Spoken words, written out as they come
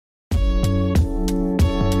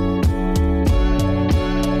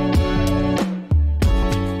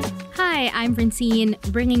I'm Francine,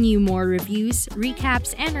 bringing you more reviews,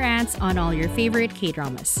 recaps, and rants on all your favorite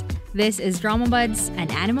K-dramas. This is Drama Buds,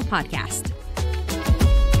 an anime podcast.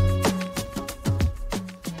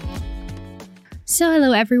 So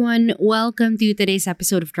hello everyone, welcome to today's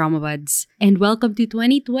episode of Drama Buds, and welcome to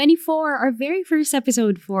 2024, our very first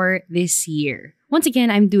episode for this year. Once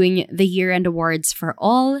again, I'm doing the year-end awards for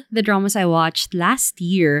all the dramas I watched last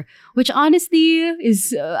year, which honestly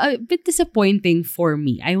is a bit disappointing for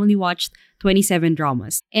me. I only watched 27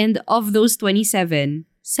 dramas, and of those 27,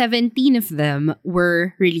 17 of them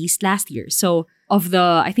were released last year. So of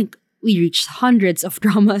the, I think we reached hundreds of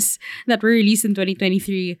dramas that were released in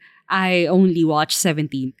 2023, I only watched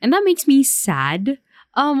 17. And that makes me sad.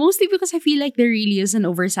 Mostly because I feel like there really is an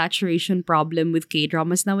oversaturation problem with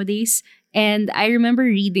K-dramas nowadays. And I remember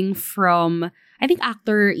reading from, I think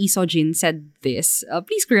actor Lee Seo-jin said this.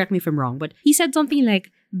 Please correct me if I'm wrong, but he said something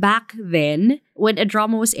like, back then, when a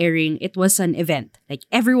drama was airing, it was an event. Like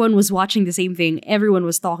everyone was watching the same thing, everyone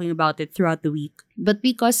was talking about it throughout the week. But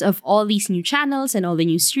because of all these new channels and all the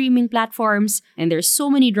new streaming platforms, and there's so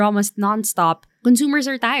many dramas nonstop, consumers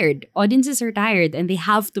are tired, audiences are tired, and they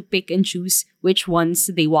have to pick and choose which ones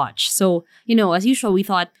they watch. So, as usual, we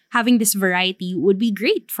thought having this variety would be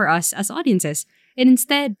great for us as audiences. And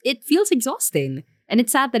instead, it feels exhausting. And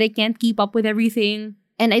it's sad that I can't keep up with everything.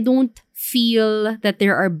 And I don't feel that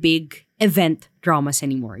there are big event dramas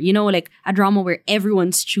anymore. Like a drama where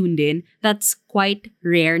everyone's tuned in. That's quite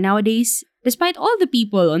rare nowadays. Despite all the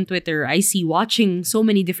people on Twitter I see watching so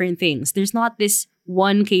many different things, there's not this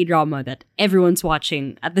one K-drama that everyone's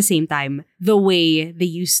watching at the same time the way they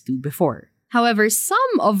used to before. However,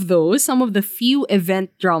 some of the few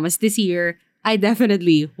event dramas this year, I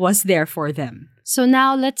definitely was there for them. So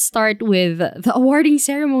now let's start with the awarding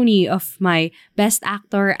ceremony of my Best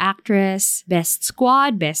Actor, Actress, Best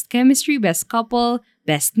Squad, Best Chemistry, Best Couple,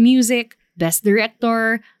 Best Music, Best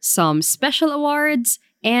Director, some special awards,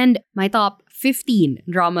 and my top 15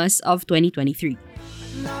 dramas of 2023.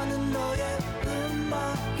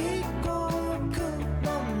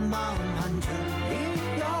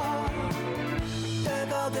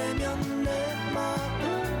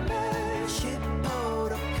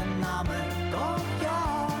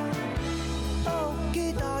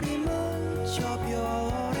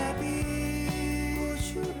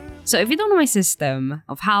 So if you don't know my system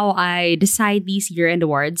of how I decide these year-end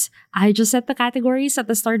awards, I just set the categories at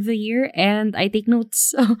the start of the year and I take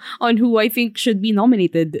notes on who I think should be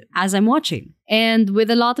nominated as I'm watching. And with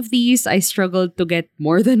a lot of these, I struggled to get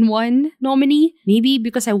more than one nominee. Maybe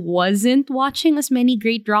because I wasn't watching as many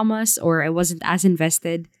great dramas or I wasn't as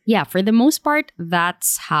invested. Yeah, for the most part,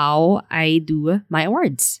 that's how I do my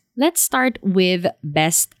awards. Let's start with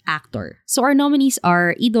Best Actor. So our nominees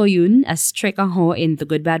are Lee Do-yoon as Choi Kang-ho in The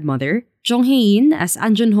Good Bad Mother, Jung Hae-in as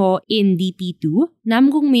An Jun-ho in DP2,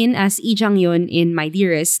 Nam Gung-min as Lee Jang-yeon in My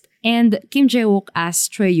Dearest, and Kim Jae-wook as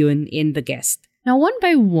Choi Yoon in The Guest. Now, one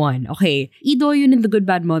by one, okay, Lee Do-yoon in The Good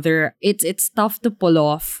Bad Mother, it's tough to pull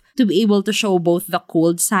off to be able to show both the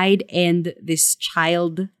cold side and this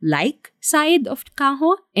childlike side of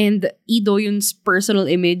Kang-ho, and Lee Do-yoon's personal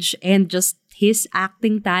image and just his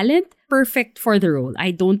acting talent, perfect for the role.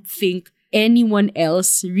 I don't think anyone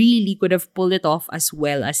else really could have pulled it off as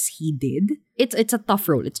well as he did. It's a tough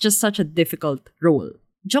role. It's just such a difficult role.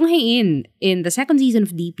 Jung Hae-in in the second season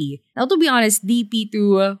of DP. Now, to be honest,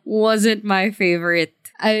 DP2 wasn't my favorite.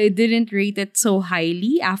 I didn't rate it so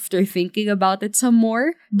highly after thinking about it some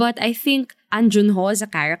more. But I think An Jun-ho as a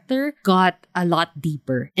character got a lot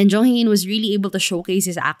deeper. And Jung Hae-in was really able to showcase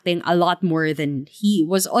his acting a lot more than he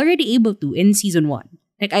was already able to in season 1.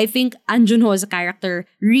 Like, I think An Jun-ho as a character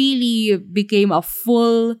really became a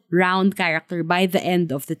full round character by the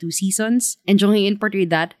end of the 2 seasons. And Jung Hae-in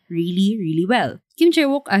portrayed that really, really well. Kim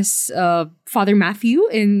Jae-wook as Father Matthew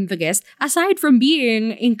in The Guest, aside from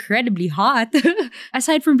being incredibly hot,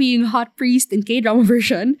 aside from being hot priest in K-drama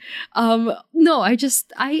version, no,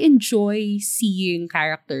 I enjoy seeing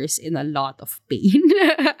characters in a lot of pain.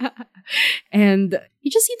 And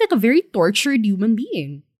he just seemed like a very tortured human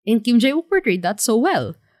being. And Kim Jae-wook portrayed that so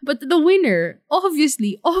well. But the winner,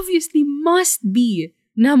 obviously must be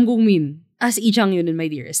Nam Gung-min as Lee Jang-yeon in My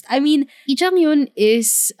Dearest. I mean, Lee Jang-yeon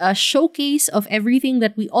is a showcase of everything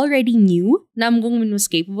that we already knew Nam Gung-min was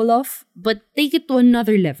capable of, but take it to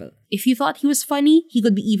another level. If you thought he was funny, he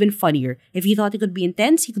could be even funnier. If you thought he could be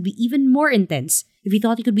intense, he could be even more intense. If you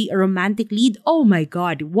thought he could be a romantic lead, oh my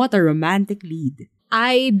god, what a romantic lead.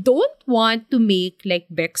 I don't want to make like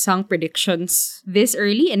Baeksang predictions this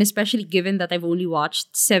early, and especially given that I've only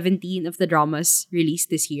watched 17 of the dramas released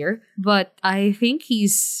this year. But I think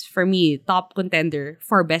he's, for me, top contender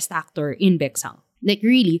for Best Actor in Baeksang. Like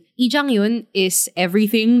really, Lee Jang-yun is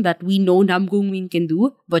everything that we know Nam Gong-min can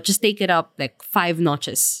do, but just take it up like 5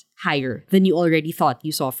 notches higher than you already thought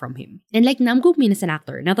you saw from him. And like Nam Gong-min as an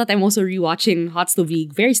actor, now that I'm also rewatching Hot Stove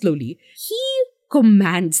League very slowly, he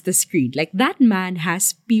commands the screen. Like that man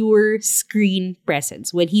has pure screen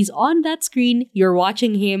presence. When he's on that screen, you're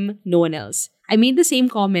watching him, no one else. I made the same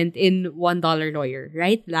comment in $1 Lawyer,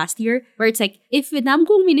 right? Last year, where it's like, if Nam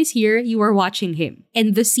Gong-min is here, you are watching him.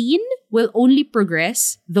 And the scene will only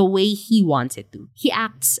progress the way he wants it to. He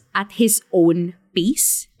acts at his own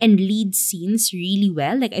pace and leads scenes really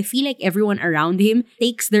well. Like, I feel like everyone around him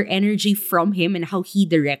takes their energy from him and how he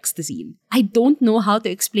directs the scene. I don't know how to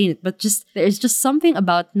explain it, but there's just something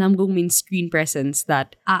about Nam Gong-min's screen presence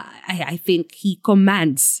that I think he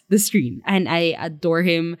commands the screen. And I adore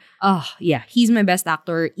him. Oh, yeah, he's my best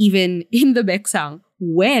actor, even in the Baeksang.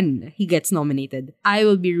 When he gets nominated, I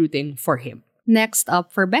will be rooting for him. Next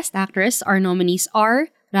up, for Best Actress, our nominees are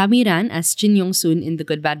Rami Ran as Jin Yong-sun in The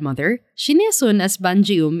Good Bad Mother, Shin Ye-sun as Ban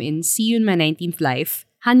Ji-um in See You in My 19th Life,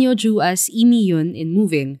 Han Yo-ju as Lee Mi-yoon in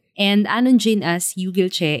Moving, and An Eun-jin as Yoo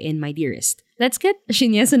Gil-che in My Dearest. Let's get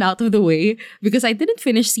Shin Ye-sun out of the way because I didn't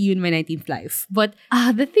finish See You in My 19th Life. But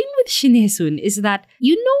the thing with Shin Ye-sun is that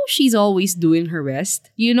you know she's always doing her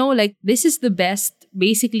best. You know, like, this is the best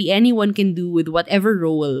basically anyone can do with whatever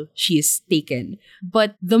role she is taken.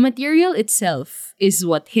 But the material itself is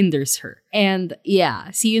what hinders her. And yeah,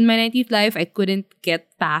 See You in My 19th Life, I couldn't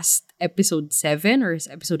get past episode 7 or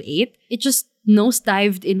episode 8. It just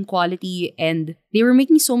nosedived in quality and they were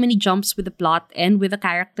making so many jumps with the plot and with the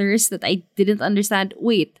characters that I didn't understand.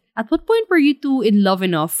 Wait, at what point were you two in love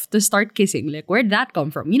enough to start kissing? Like, where'd that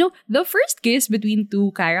come from? You know, the first kiss between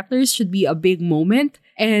two characters should be a big moment.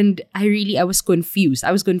 And I was confused.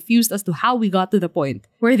 I was confused as to how we got to the point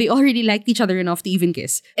where they already liked each other enough to even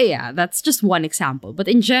kiss. Yeah, that's just one example. But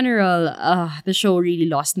in general, the show really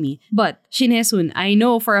lost me. But Shin Ye-sun, I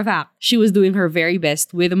know for a fact she was doing her very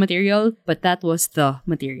best with the material, but that was the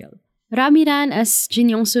material. Rami Ran as Jin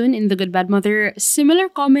Yong-sun in The Good Bad Mother, similar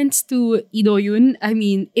comments to Lee Do-yoon. I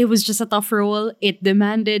mean, it was just a tough role. It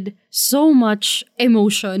demanded so much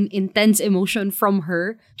emotion, intense emotion from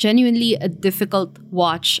her. Genuinely a difficult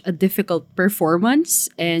watch, a difficult performance,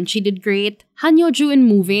 and she did great. Han Yo-ju in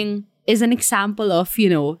Moving is an example of, you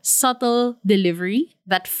know, subtle delivery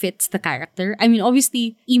that fits the character. I mean,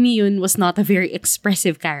 obviously, Lee Mi-yoon was not a very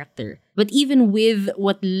expressive character. But even with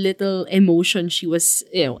what little emotion she was,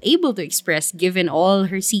 you know, able to express given all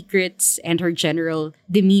her secrets and her general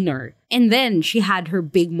demeanor. And then she had her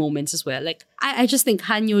big moments as well. Like, I just think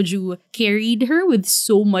Han Yo-ju carried her with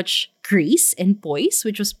so much grace and poise,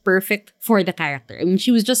 which was perfect for the character. I mean,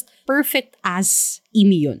 she was just perfect as Lee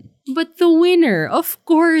Mi-yoon. But the winner, of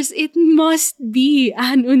course, it must be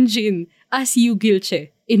An Eun-jin as Yoo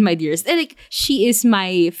Gil-che in My Dearest. And like, she is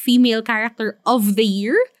my female character of the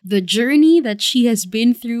year. The journey that she has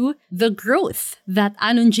been through, the growth that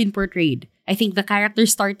An Eun-jin portrayed. I think the character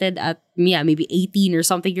started at, maybe 18 or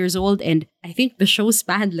something years old. And I think the show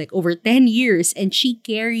spanned like over 10 years. And she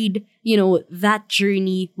carried, you know, that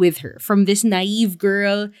journey with her. From this naive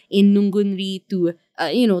girl in Nunggunri to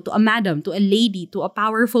to a madam, to a lady, to a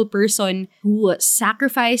powerful person who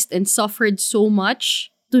sacrificed and suffered so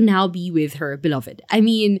much to now be with her beloved. I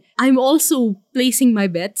mean, I'm also placing my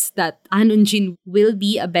bets that An Eun-jin will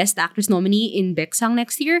be a Best Actress nominee in Baeksang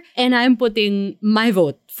next year, and I'm putting my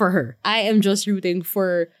vote for her. I am just rooting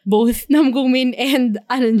for both Nam Gong-min and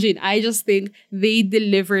An Eun-jin. I just think they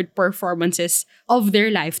delivered performances of their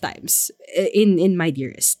lifetimes in My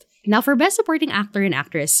Dearest. Now, for Best Supporting Actor and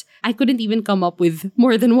Actress, I couldn't even come up with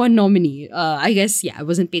more than one nominee. I guess, I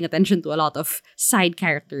wasn't paying attention to a lot of side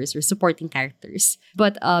characters or supporting characters.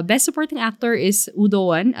 But Best Supporting Actor is Woo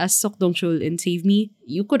Do-won as Sok Dong-chul in Save Me.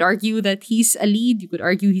 You could argue that he's a lead. You could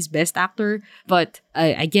argue he's Best Actor. But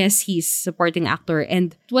I guess he's Supporting Actor.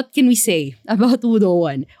 And what can we say about Woo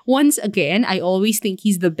Do-won? Once again, I always think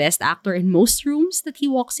he's the best actor in most rooms that he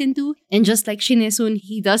walks into. And just like Shin Ye-sun,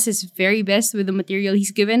 he does his very best with the material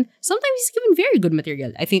he's given. Sometimes he's given very good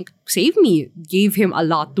material. I think Save Me gave him a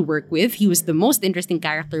lot to work with. He was the most interesting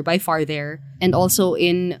character by far there. And also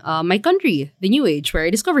in My Country, The New Age, where I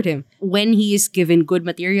discovered him. When he is given good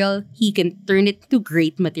material, he can turn it to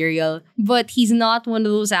great material. But he's not one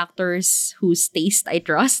of those actors who stays least I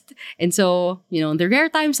trust. And so, the rare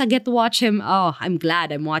times I get to watch him, oh, I'm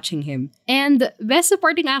glad I'm watching him. And Best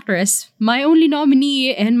Supporting Actress, my only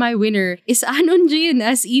nominee and my winner is An Eun-jin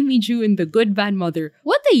as Lee Mi-ju in The Good Bad Mother.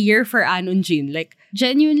 What a year for An Eun-jin. Like,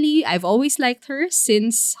 genuinely, I've always liked her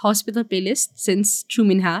since Hospital Playlist, since Choo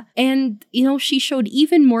Min-ha. And, she showed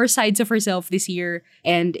even more sides of herself this year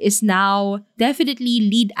and is now definitely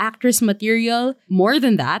lead actress material. More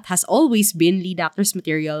than that, has always been lead actress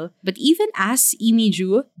material. But even as Lee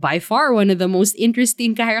Mi-ju, by far one of the most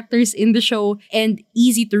interesting characters in the show and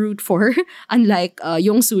easy to root for, unlike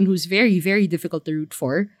Young-soon, who's very, very difficult to root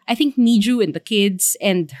for. I think Mi-ju and the kids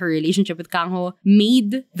and her relationship with Kang-ho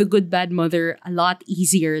made The Good Bad Mother a lot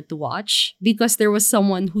easier to watch because there was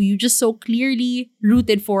someone who you just so clearly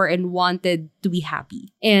rooted for and wanted to be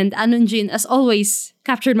happy. And An Eun-jin, as always,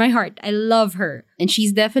 captured my heart. I love her. And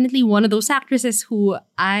she's definitely one of those actresses who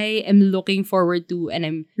I am looking forward to, and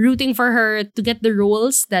I'm rooting for her to get the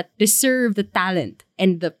roles that deserve the talent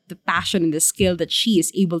and the passion and the skill that she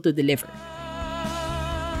is able to deliver.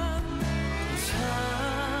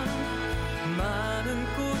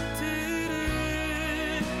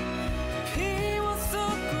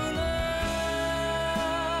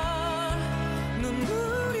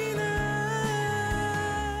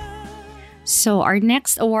 So our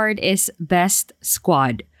next award is Best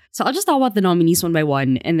Squad. So I'll just talk about the nominees one by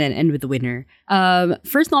one and then end with the winner.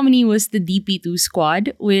 First nominee was the DP2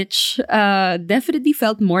 squad, which definitely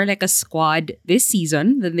felt more like a squad this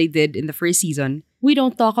season than they did in the first season. We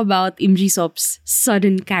don't talk about Im Ji-sop's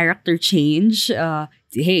sudden character change.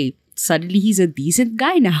 Hey, suddenly he's a decent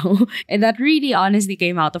guy now. And that really honestly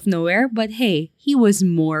came out of nowhere. But hey, he was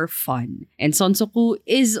more fun. And Son Soo-koo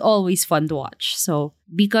is always fun to watch. So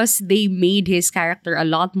because they made his character a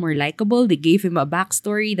lot more likable, they gave him a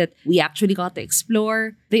backstory that we actually got to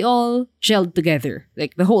explore. They all gelled together,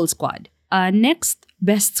 like the whole squad. Next,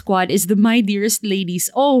 Best Squad is the My Dearest Ladies.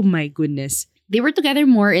 Oh my goodness. They were together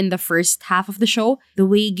more in the first half of the show. The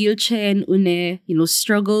way Gilche and Une,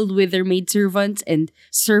 struggled with their maidservants and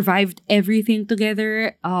survived everything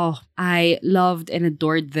together. Oh, I loved and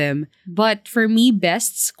adored them. But for me,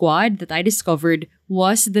 Best Squad that I discovered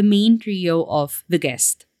was the main trio of The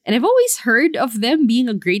Guest. And I've always heard of them being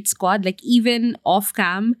a great squad. Like even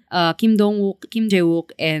off-cam, Kim Dong-wook, Kim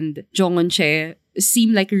Jae-wook, and Jong Eun-chae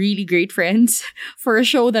seem like really great friends for a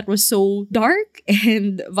show that was so dark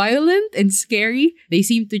and violent and scary. They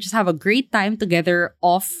seem to just have a great time together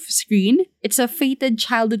off screen. It's a fated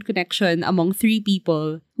childhood connection among three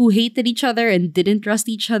people who hated each other and didn't trust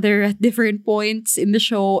each other at different points in the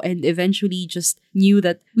show and eventually just knew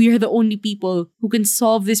that we are the only people who can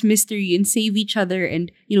solve this mystery and save each other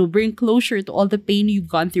and, bring closure to all the pain you've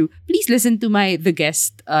gone through. Please listen to my The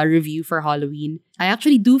Guest review for Halloween. I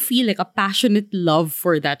actually do feel like a passionate love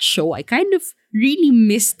for that show. I kind of really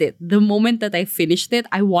missed it. The moment that I finished it,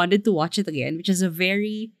 I wanted to watch it again, which is a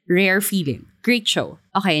very rare feeling. Great show.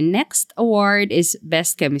 Okay, next award is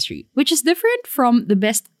Best Chemistry, which is different from the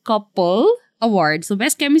Best Couple award. So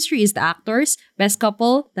Best Chemistry is the actors, Best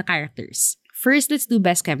Couple, the characters. First, let's do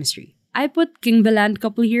Best Chemistry. I put King the Land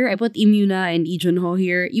couple here. I put Im Yoona and Lee Jun-ho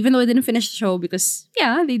here, even though I didn't finish the show because,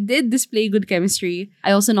 they did display good chemistry.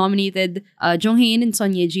 I also nominated Jong Hae-in and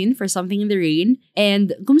Son Ye-jin for Something in the Rain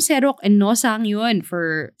and Gum Se-rok and No Sang-yeon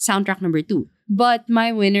for soundtrack number 2. But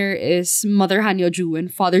my winner is Mother Han Yo-joo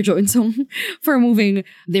and Father Jo In-sung for moving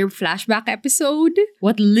their flashback episode.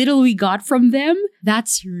 What little we got from them,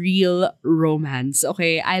 that's real romance.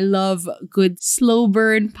 Okay, I love good slow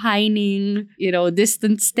burn pining,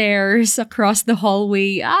 distant stares across the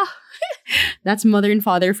hallway. That's mother and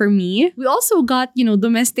father for me. We also got,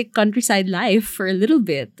 domestic countryside life for a little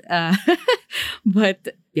bit.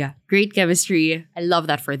 But yeah, great chemistry. I love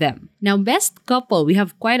that for them. Now, Best Couple, we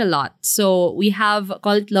have quite a lot. So we have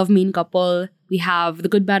Call It Love main couple. We have The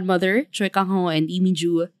Good Bad Mother, Choi Kang-ho and Lee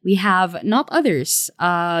Mi-ju. We have Not Others,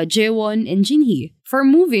 Jae-won and Jin-hee. For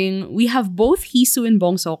Moving, we have both Hee-soo and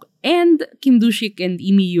Bong-seok and Kim Do-sik and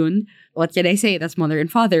Lee Mi-yoon. What can I say? That's mother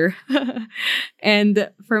and father. And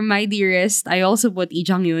for My Dearest, I also put Lee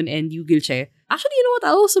Jang-yoon and Yoo Gil-chae. Actually, you know what?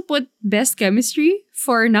 I also put Best Chemistry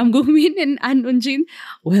for Nam Go-min and An Eun-jin.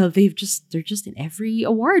 Well, they're just in every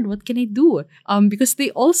award. What can I do? Because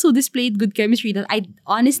they also displayed good chemistry that I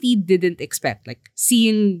honestly didn't expect. Like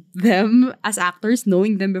seeing them as actors,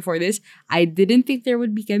 knowing them before this, I didn't think there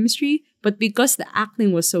would be chemistry. But because the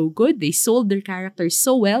acting was so good, they sold their characters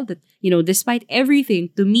so well that, despite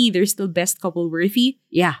everything, to me, they're still Best Couple worthy.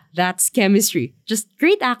 Yeah, that's chemistry. Just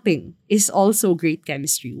great acting is also great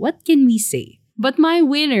chemistry. What can we say? But my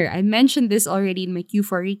winner, I mentioned this already in my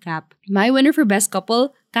Q4 recap. My winner for Best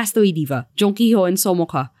Couple, Castaway Diva, Jong Ki-ho and Seo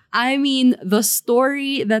Mok-ha. I mean, the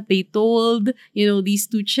story that they told, these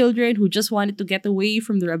two children who just wanted to get away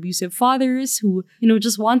from their abusive fathers, who,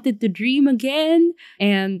 just wanted to dream again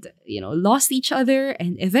and, lost each other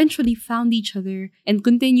and eventually found each other and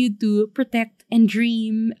continued to protect and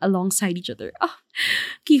dream alongside each other. Ah,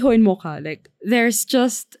 Kiho and Mocha, like, there's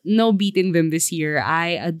just no beating them this year. I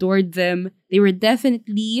adored them. They were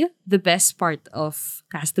definitely the best part of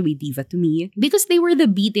Castaway Diva to me because they were the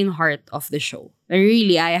beating heart of the show.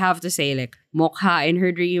 Really, I have to say, like, Mokha and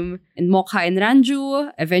her dream and Mokha and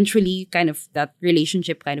Ranju, eventually kind of that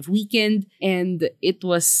relationship kind of weakened. And it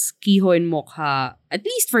was Kiho and Mokha, at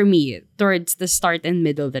least for me, towards the start and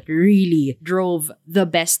middle that really drove the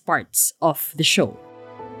best parts of the show.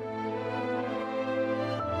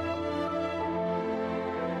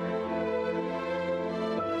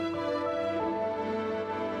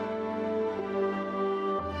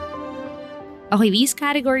 Okay, these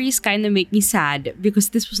categories kind of make me sad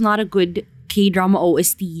because this was not a good K-drama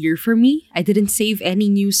OST year for me. I didn't save any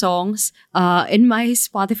new songs in my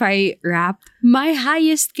Spotify Wrapped. My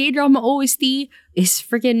highest K-drama OST is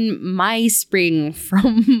freaking My Spring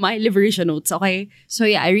from My Liberation Notes, okay? So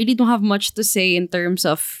yeah, I really don't have much to say in terms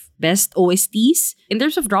of best OSTs. In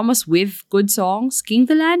terms of dramas with good songs, King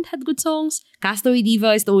the Land had good songs. Castaway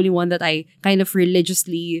Diva is the only one that I kind of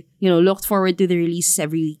religiously, looked forward to the releases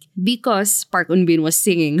every week because Park Eun-bin was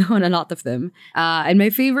singing on a lot of them. And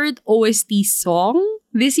my favorite OST song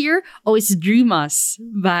this year, is Dream Us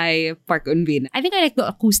by Park Eun-bin. I think I like the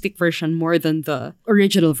acoustic version more than the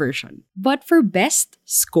original version. But for best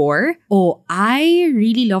score, I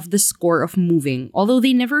really love the score of Moving. Although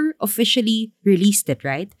they never officially released it,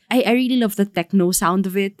 right? I really love the techno sound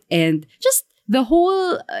of it and just the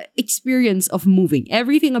whole experience of Moving.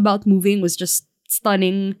 Everything about Moving was just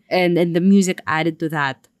stunning and the music added to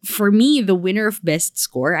that. For me, the winner of best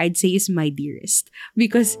score, I'd say, is My Dearest.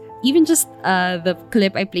 Because even just the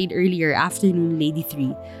clip I played earlier, Afternoon Lady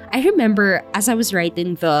 3, I remember as I was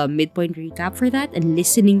writing the midpoint recap for that and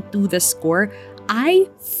listening to the score, I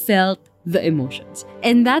felt the emotions.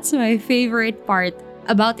 And that's my favorite part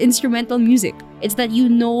about instrumental music. It's that you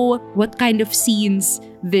know what kind of scenes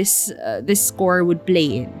this score would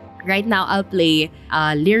play in. Right now, I'll play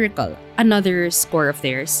Lyrical, another score of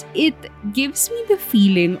theirs. It gives me the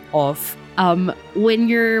feeling of when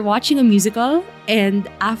you're watching a musical and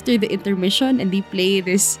after the intermission and they play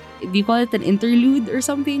this, do you call it an interlude or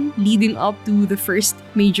something? Leading up to the first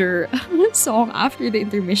major song after the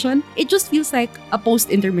intermission. It just feels like a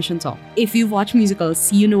post-intermission song. If you've watched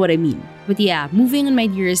musicals, you know what I mean. But yeah, Moving and My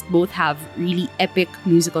Dearest both have really epic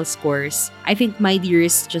musical scores. I think My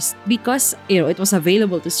Dearest, just because, it was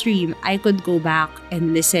available to stream, I could go back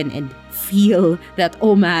and listen and feel that,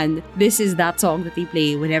 oh man, this is that song that they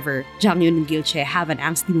play whenever Jang Yun and Gilche have an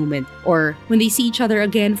angsty moment or when they see each other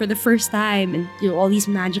again for the first time and all these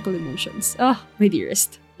magical emotions. Oh, My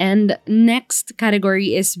Dearest. And next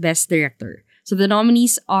category is Best Director. So the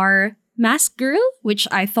nominees are Mask Girl, which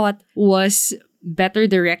I thought was better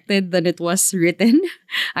directed than it was written.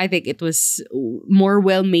 I think it was more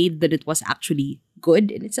well made than it was actually good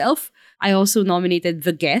in itself. I also nominated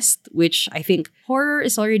The Guest, which I think horror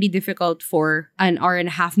is already difficult for an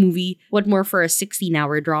hour-and-a-half movie. What more for a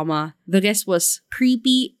 16-hour drama? The Guest was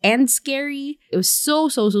creepy and scary. It was so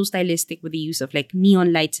stylistic with the use of like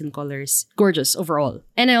neon lights and colors. Gorgeous overall.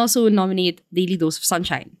 And I also nominate Daily Dose of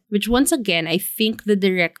Sunshine, which once again, I think the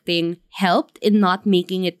directing helped in not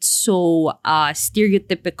making it so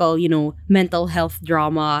stereotypical, mental health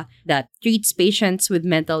drama that treats patients with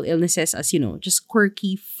mental illnesses as, just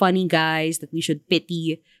quirky, funny guys that we should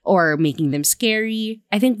pity or making them scary.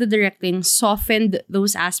 I think the directing softened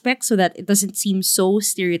those aspects so that it doesn't seem so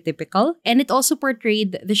stereotypical. And it also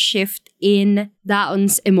portrayed the shift in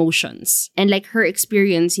Daon's emotions and like her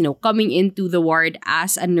experience, coming into the ward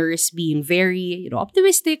as a nurse being very,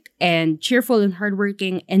 optimistic and cheerful and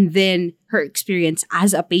hardworking, and then her experience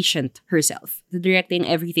as a patient herself. The directing,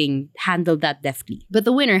 everything handled that deftly. But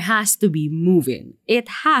the winner has to be Moving. It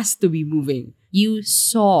has to be Moving. You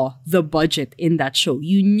saw the budget in that show.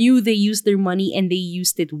 You knew they used their money and they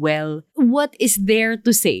used it well. What is there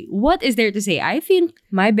to say? What is there to say? I think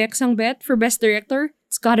my Beksang bet for Best Director,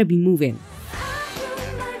 it's gotta be Moving.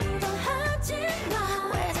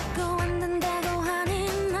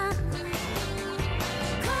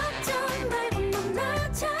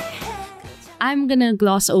 I'm gonna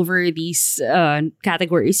gloss over these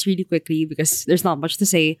categories really quickly because there's not much to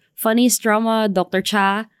say. Funniest drama, Dr.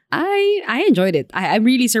 Cha. I enjoyed it. I'm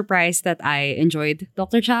really surprised that I enjoyed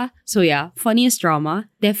Dr. Cha. So yeah, funniest drama.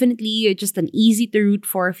 Definitely just an easy to root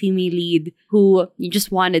for female lead who you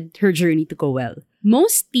just wanted her journey to go well.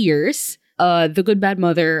 Most tears. The Good Bad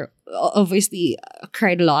Mother, obviously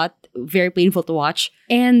cried a lot. Very painful to watch.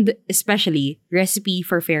 And especially Recipe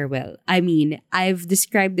for Farewell. I mean, I've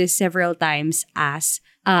described this several times as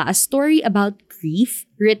a story about grief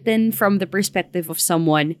written from the perspective of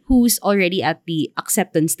someone who's already at the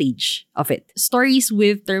acceptance stage of it. Stories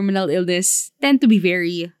with terminal illness tend to be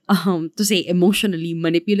very, to say emotionally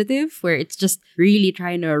manipulative, where it's just really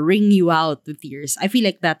trying to wring you out with tears. I feel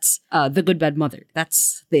like that's The Good Bad Mother.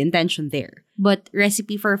 That's the intention there. But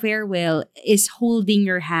Recipe for Farewell is holding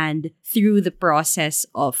your hand through the process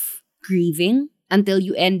of grieving until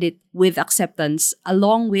you end it with acceptance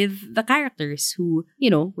along with the characters who,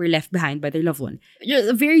 were left behind by their loved one.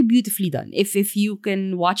 Just very beautifully done. If you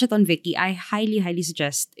can watch it on Viki, I highly, highly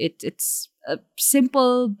suggest it. It's a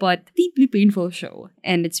simple but deeply painful show.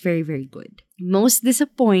 And it's very, very good. Most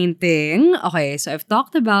disappointing. Okay, so I've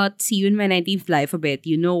talked about See You in My 19th Life a bit.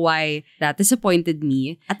 You know why that disappointed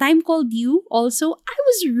me. A Time Called You, also, I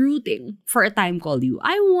was rooting for A Time Called You.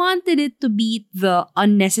 I wanted it to beat the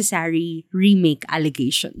unnecessary remake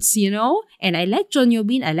allegations, And I like John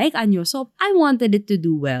Yobin, I like Anyo, so I wanted it to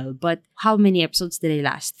do well. But how many episodes did it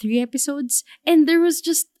last? 3 episodes? And there was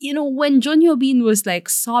just, when John Yobin was like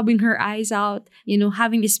sobbing her eyes out,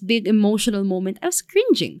 having this big emotional moment, I was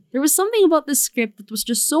cringing. There was something about the script that was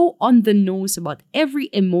just so on the nose about every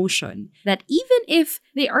emotion that even if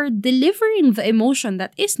they are delivering the emotion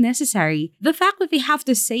that is necessary, the fact that they have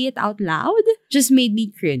to say it out loud just made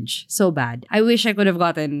me cringe so bad. I wish I could have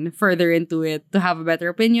gotten further into it to have a better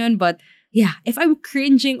opinion, but yeah, if I'm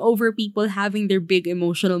cringing over people having their big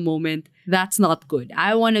emotional moment, that's not good.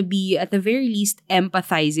 I want to be, at the very least,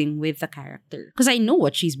 empathizing with the character. Because I know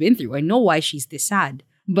what she's been through. I know why she's this sad.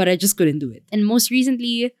 But I just couldn't do it. And most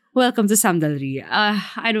recently, welcome to Samdalri.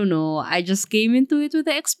 I don't know. I just came into it with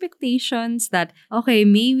the expectations that, okay,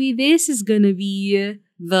 maybe this is gonna be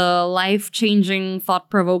the life-changing,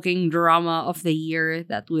 thought-provoking drama of the year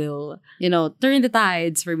that will, turn the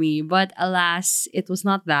tides for me. But alas, it was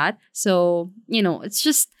not that. So, it's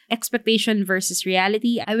just expectation versus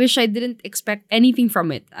reality. I wish I didn't expect anything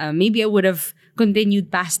from it. Maybe I would have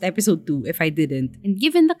continued past episode 2 if I didn't. And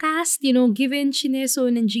given the cast, given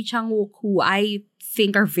Shinesun and Ji Chang-wook, who I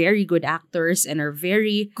think are very good actors and are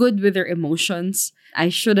very good with their emotions, I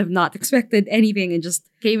should have not expected anything and just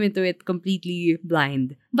came into it completely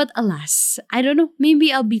blind. But alas, I don't know.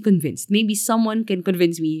 Maybe I'll be convinced. Maybe someone can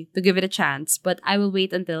convince me to give it a chance, but I will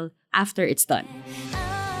wait until after it's done.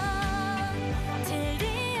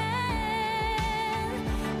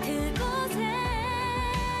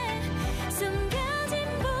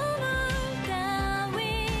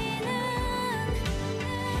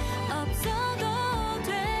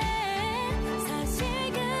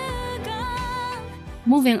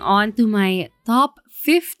 Moving on to my top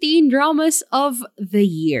 15 dramas of the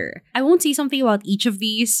year. I won't say something about each of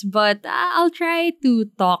these, but I'll try to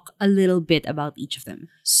talk a little bit about each of them.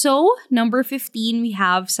 So, number 15, we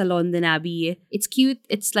have Salon de Nabi. It's cute,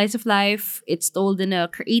 it's slice of life, it's told in a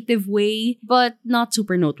creative way, but not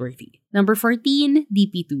super noteworthy. Number 14,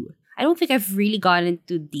 DP2. I don't think I've really gone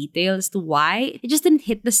into detail as to why. It just didn't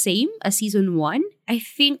hit the same as season 1. I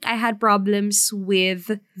think I had problems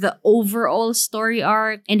with the overall story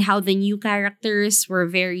arc and how the new characters were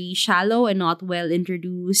very shallow and not well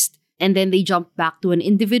introduced. And then they jumped back to an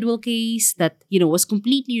individual case that, was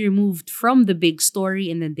completely removed from the big story.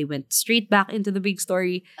 And then they went straight back into the big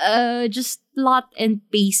story. Just plot and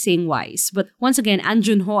pacing wise. But once again, An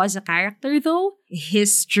Junho as a character though,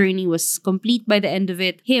 his journey was complete by the end of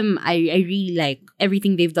it. Him, I really like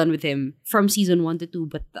everything they've done with him from season 1 to 2,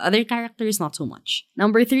 but the other characters, not so much.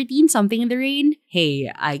 Number 13, Something in the Rain.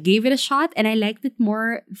 Hey, I gave it a shot and I liked it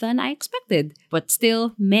more than I expected. But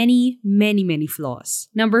still, many, many, many flaws.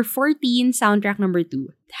 Number 14, soundtrack number 2.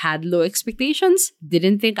 Had low expectations,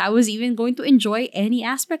 didn't think I was even going to enjoy any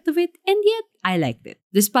aspect of it, and yet I liked it,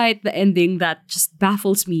 despite the ending that just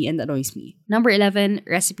baffles me and annoys me. Number 11,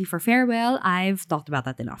 Recipe for Farewell. I've talked about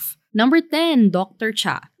that enough. Number 10, Dr.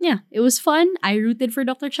 Cha. Yeah, it was fun. I rooted for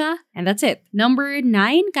Dr. Cha, and that's it. Number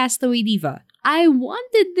 9, Castaway Diva. I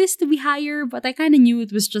wanted this to be higher, but I kind of knew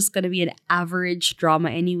it was just gonna be an average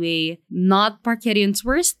drama anyway. Not Park Hye-ryun's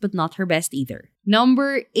worst, but not her best either.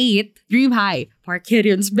 Number 8, Dream High. Park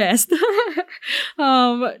Hye-ryun's best.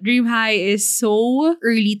 Dream High is so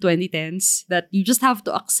early 2010s that you just have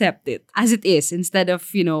to accept it as it is instead of,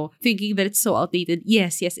 thinking that it's so outdated.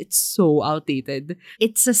 Yes, it's so outdated.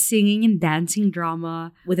 It's a singing and dancing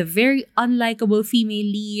drama with a very unlikable female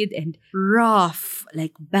lead and rough,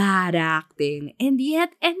 like bad acting. And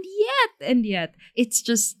yet, it's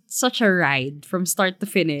just such a ride from start to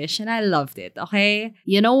finish, and I loved it, okay?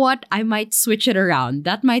 You know what? I might switch it around.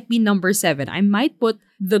 That might be number 7. I might put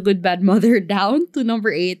The Good Bad Mother down to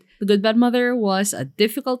number 8. The Good Bad Mother was a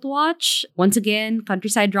difficult watch. Once again,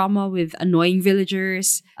 countryside drama with annoying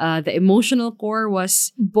villagers. The emotional core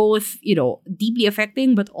was both, deeply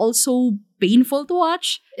affecting but also painful to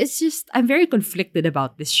watch. It's just, I'm very conflicted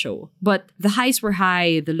about this show. But the highs were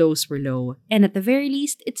high, the lows were low. And at the very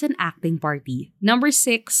least, it's an acting party. Number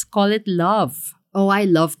 6, Call It Love. Oh, I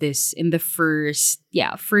love this in the first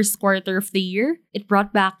quarter of the year. It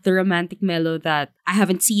brought back the romantic mellow that I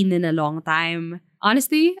haven't seen in a long time.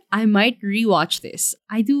 Honestly, I might rewatch this.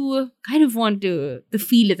 I do kind of want to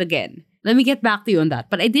feel it again. Let me get back to you on that.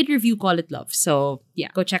 But I did review Call It Love, so yeah,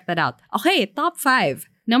 go check that out. Okay, top 5.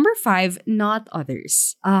 Number 5, Not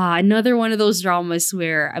Others. Another one of those dramas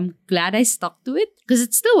where I'm glad I stuck to it because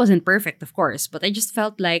it still wasn't perfect, of course, but I just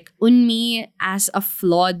felt like Unmi, as a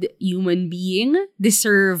flawed human being,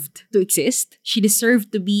 deserved to exist. She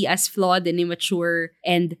deserved to be as flawed and immature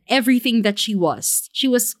and everything that she was. She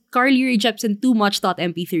was Carly Rae Jepsen too much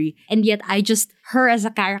 .mp3, and yet her as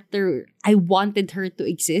a character, I wanted her to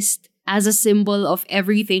exist as a symbol of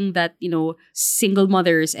everything that, single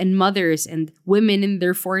mothers and women in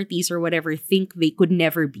their 40s or whatever think they could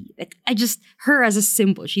never be. Like, her as a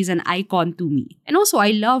symbol, she's an icon to me. And also, I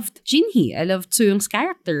loved Jinhee. I loved Soo-young's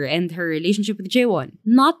character and her relationship with Jaewon.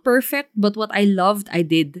 Not perfect, but what I loved, I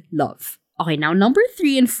did love. Okay, now number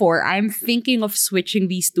 3 and 4, I'm thinking of switching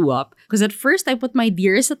these two up. Because at first, I put My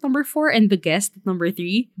Dearest at number 4 and The Guest at number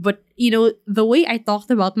 3. But, the way I talked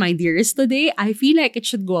about My Dearest today, I feel like it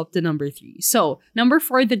should go up to number 3. So, number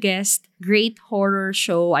 4, The Guest. Great horror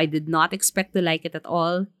show. I did not expect to like it at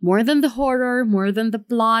all. More than the horror, more than the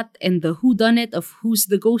plot, and the whodunit of who's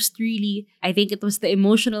the ghost really. I think it was the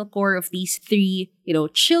emotional core of these 3,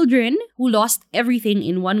 children who lost everything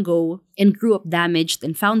in one go and grew up damaged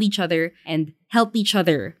and found each other and helped each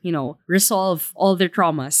other, resolve all their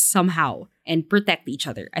traumas somehow and protect each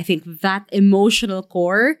other. I think that emotional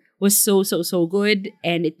core was so good,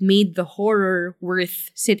 and it made the horror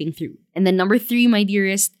worth sitting through. And then number 3, My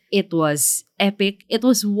Dearest, it was epic. It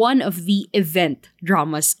was one of the event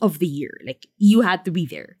dramas of the year. Like, you had to be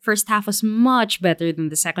there. First half was much better than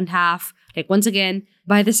the second half. Like, once again,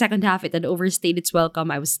 by the second half, it had overstayed its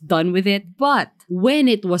welcome. I was done with it. But when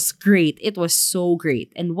it was great, it was so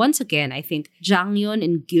great. And once again, I think Jangyeon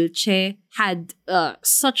and Gilche had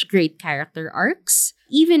such great character arcs.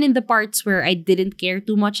 Even in the parts where I didn't care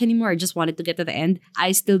too much anymore, I just wanted to get to the end,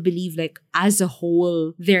 I still believe, like, as a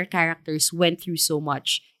whole, their characters went through so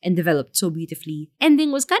much and developed so beautifully.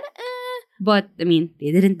 Ending was kind of but, they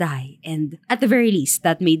didn't die. And at the very least,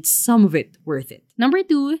 that made some of it worth it. Number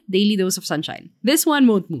 2, Daily Dose of Sunshine. This one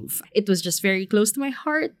won't move. It was just very close to my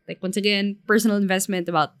heart. Like, once again, personal investment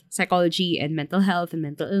about psychology and mental health and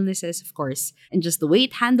mental illnesses, of course. And just the way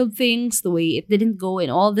it handled things, the way it didn't go in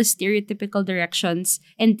all the stereotypical directions.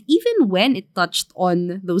 And even when it touched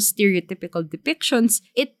on those stereotypical depictions,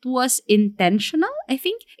 it was intentional, I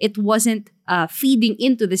think. It wasn't feeding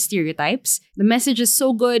into the stereotypes. The message is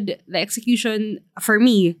so good. The execution, for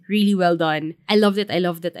me, really well done. I loved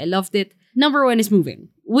it. Number 1 is Moving.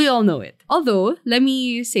 We all know it. Although, let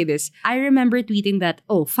me say this. I remember tweeting that,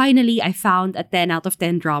 finally I found a 10 out of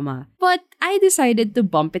 10 drama. But I decided to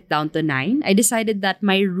bump it down to 9. I decided that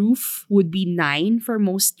my roof would be 9 for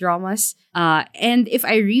most dramas. And if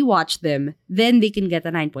I rewatch them, then they can get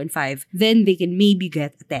a 9.5. Then they can maybe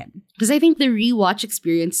get a 10. Because I think the rewatch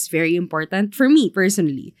experience is very important for me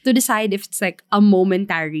personally to decide if it's like a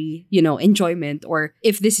momentary, enjoyment, or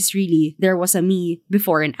if this is really, there was a me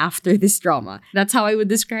before and after this drama. That's how I would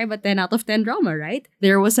describe a 10 out of 10 drama, right?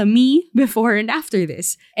 There was a me before and after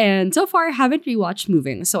this. And so far, I haven't rewatched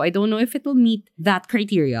Moving, so I don't know if it will meet that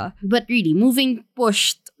criteria. But really, Moving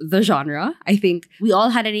pushed the genre. I think we all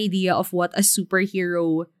had an idea of what a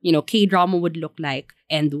superhero, K-drama would look like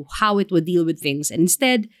and how it would deal with things. And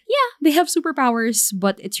instead, they have superpowers,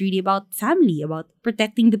 but it's really about family, about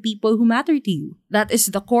protecting the people who matter to you. That is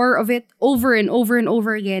the core of it, over and over and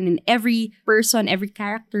over again, in every person, every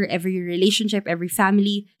character, every relationship, every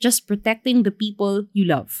family, just protecting the people you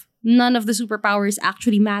love. none of the superpowers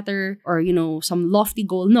actually matter or, some lofty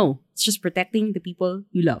goal. No, it's just protecting the people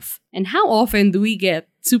you love. And how often do we get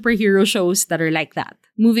superhero shows that are like that?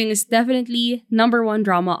 Moving is definitely number one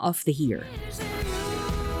drama of the year.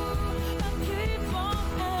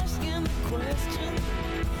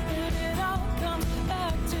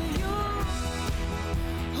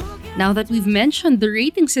 Now that we've mentioned the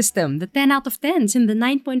rating system, the 10 out of 10s and the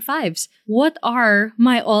 9.5s, what are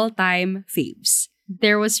my all-time faves?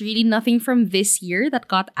 There was really nothing from this year that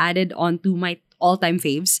got added onto my all-time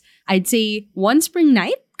faves. I'd say One Spring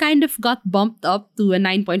Night kind of got bumped up to a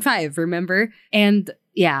 9.5, remember? And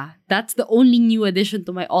yeah, that's the only new addition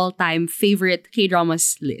to my all-time favorite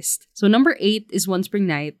K-dramas list. So number 8 is One Spring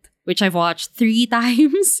Night, which I've watched 3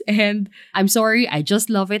 times. And I'm sorry, I just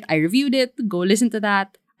love it. I reviewed it. Go listen to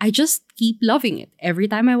that. I just keep loving it every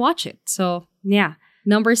time I watch it. So, yeah.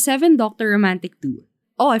 Number 7, Dr. Romantic 2.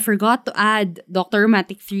 Oh, I forgot to add Dr.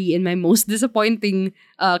 Romantic 3 in my most disappointing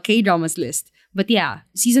K-dramas list. But yeah,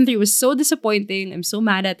 season 3 was so disappointing. I'm so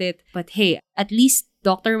mad at it. But hey, at least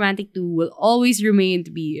Dr. Romantic 2 will always remain to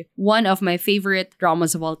be one of my favorite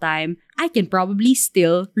dramas of all time. I can probably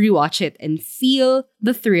still rewatch it and feel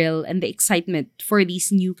the thrill and the excitement for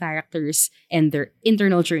these new characters and their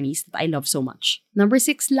internal journeys that I love so much. Number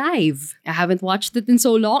 6, Live. I haven't watched it in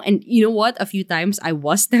so long, and you know what? A few times I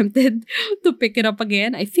was tempted to pick it up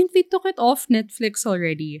again. I think they took it off Netflix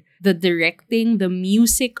already. The directing, the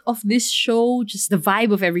music of this show, just the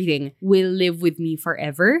vibe of everything will live with me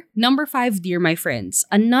forever. Number 5, Dear My Friends.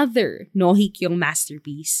 Another No Hee-kyung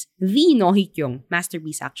masterpiece. The No Hee-kyung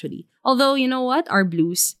masterpiece, actually. Although, you know what? Our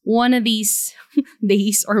blues. One of these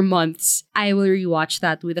days or months, I will rewatch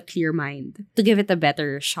that with a clear mind to give it a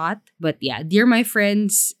better shot. But yeah, Dear My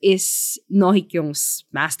Friends is No Hee-kyung's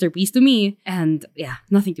masterpiece to me. And yeah,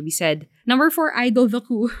 nothing to be said. Number 4, Idol the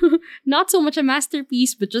Coup. Not so much a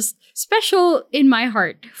masterpiece, but just special in my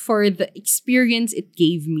heart for the experience it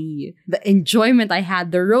gave me. The enjoyment I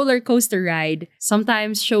had, the roller coaster ride.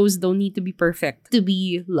 Sometimes shows don't need to be perfect to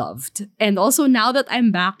be loved. And also now that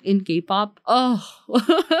I'm back in K-pop, well,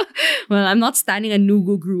 I'm not standing a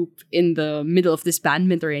Nugu group in the middle of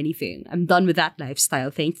disbandment or anything. I'm done with that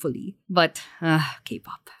lifestyle, thankfully. But,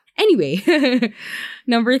 K-pop. Anyway,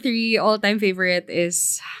 number 3 all-time favorite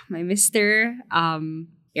is my Mr.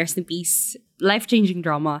 Rest in peace. Life-changing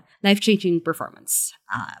drama, life-changing performance.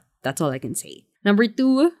 That's all I can say. Number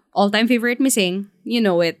 2, all-time favorite, Missing. You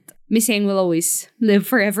know it. Missing will always live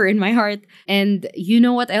forever in my heart. And you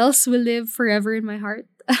know what else will live forever in my heart?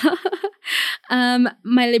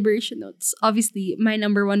 My Liberation Notes. Obviously, my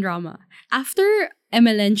number 1 drama. After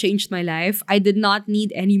MLN changed my life, I did not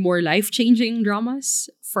need any more life-changing dramas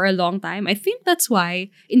for a long time. I think that's why,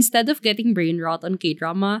 instead of getting brain rot on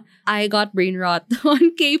K-drama, I got brain rot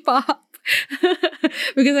on K-pop.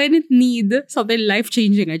 Because I didn't need something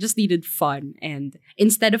life-changing. I just needed fun. And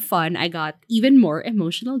instead of fun, I got even more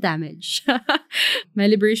emotional damage. My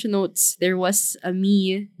Liberation Notes, there was a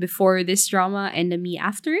me before this drama and a me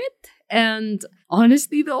after it. And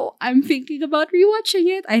honestly though, I'm thinking about rewatching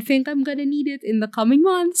it. I think I'm gonna need it in the coming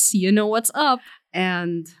months. You know what's up.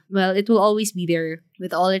 And, well, it will always be there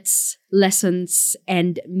with all its lessons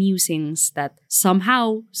and musings that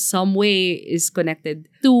somehow, some way is connected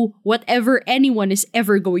to whatever anyone is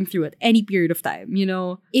ever going through at any period of time. You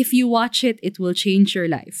know, if you watch it, it will change your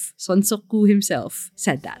life. Son Seok-gu himself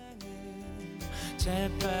said that.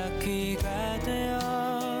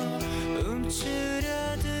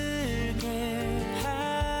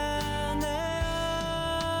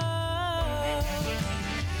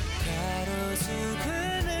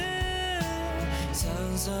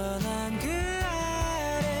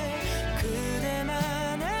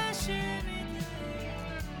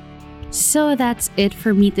 So that's it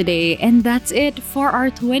for me today, and that's it for our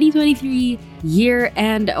 2023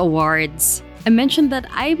 year-end awards. I mentioned that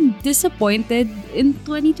I'm disappointed in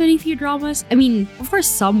 2023 dramas. I mean, of course,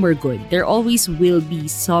 some were good. There always will be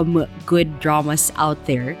some good dramas out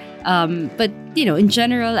there. But, in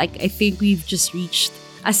general, I think we've just reached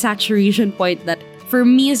a saturation point that, for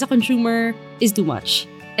me as a consumer, is too much.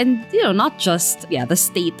 And, not just, the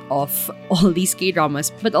state of all these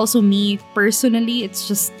K-dramas, but also me personally, it's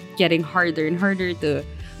just getting harder and harder to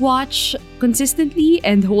watch consistently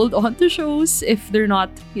and hold on to shows if they're not,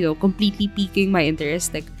 completely piquing my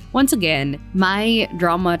interest. Like, once again, my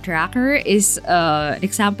drama tracker is an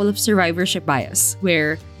example of survivorship bias,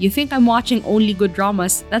 where you think I'm watching only good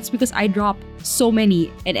dramas. That's because I drop so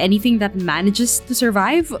many, and anything that manages to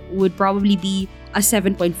survive would probably be a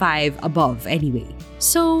 7.5 above anyway.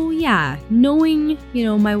 So yeah, knowing,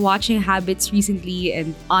 my watching habits recently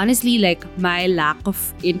and honestly like my lack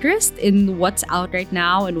of interest in what's out right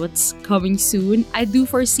now and what's coming soon, I do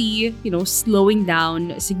foresee, slowing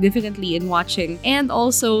down significantly in watching and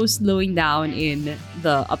also slowing down in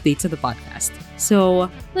the updates of the podcast. So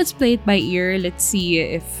let's play it by ear. Let's see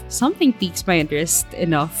if something piques my interest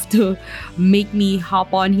enough to make me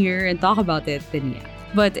hop on here and talk about it, then yeah.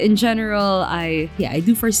 But in general, I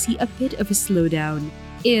do foresee a bit of a slowdown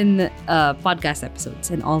in podcast episodes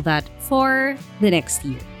and all that for the next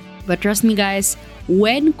year. But trust me guys,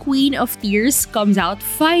 when Queen of Tears comes out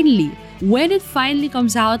when it finally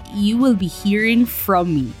comes out, you will be hearing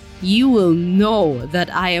from me. You will know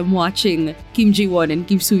that I am watching Kim Ji-won and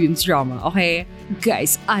Kim Soo-yoon's drama, okay?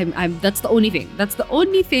 Guys, I'm that's the only thing. That's the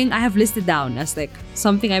only thing I have listed down as like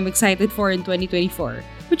something I'm excited for in 2024.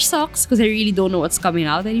 Which sucks because I really don't know what's coming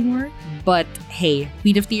out anymore. But hey,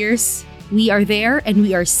 Queen of Tears, we are there and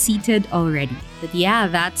we are seated already. But yeah,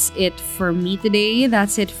 that's it for me today.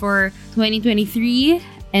 That's it for 2023.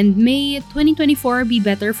 And may 2024 be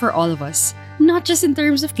better for all of us. Not just in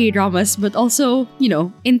terms of K-dramas, but also,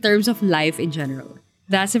 in terms of life in general.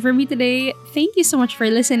 That's it for me today. Thank you so much for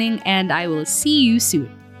listening, and I will see you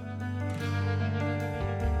soon.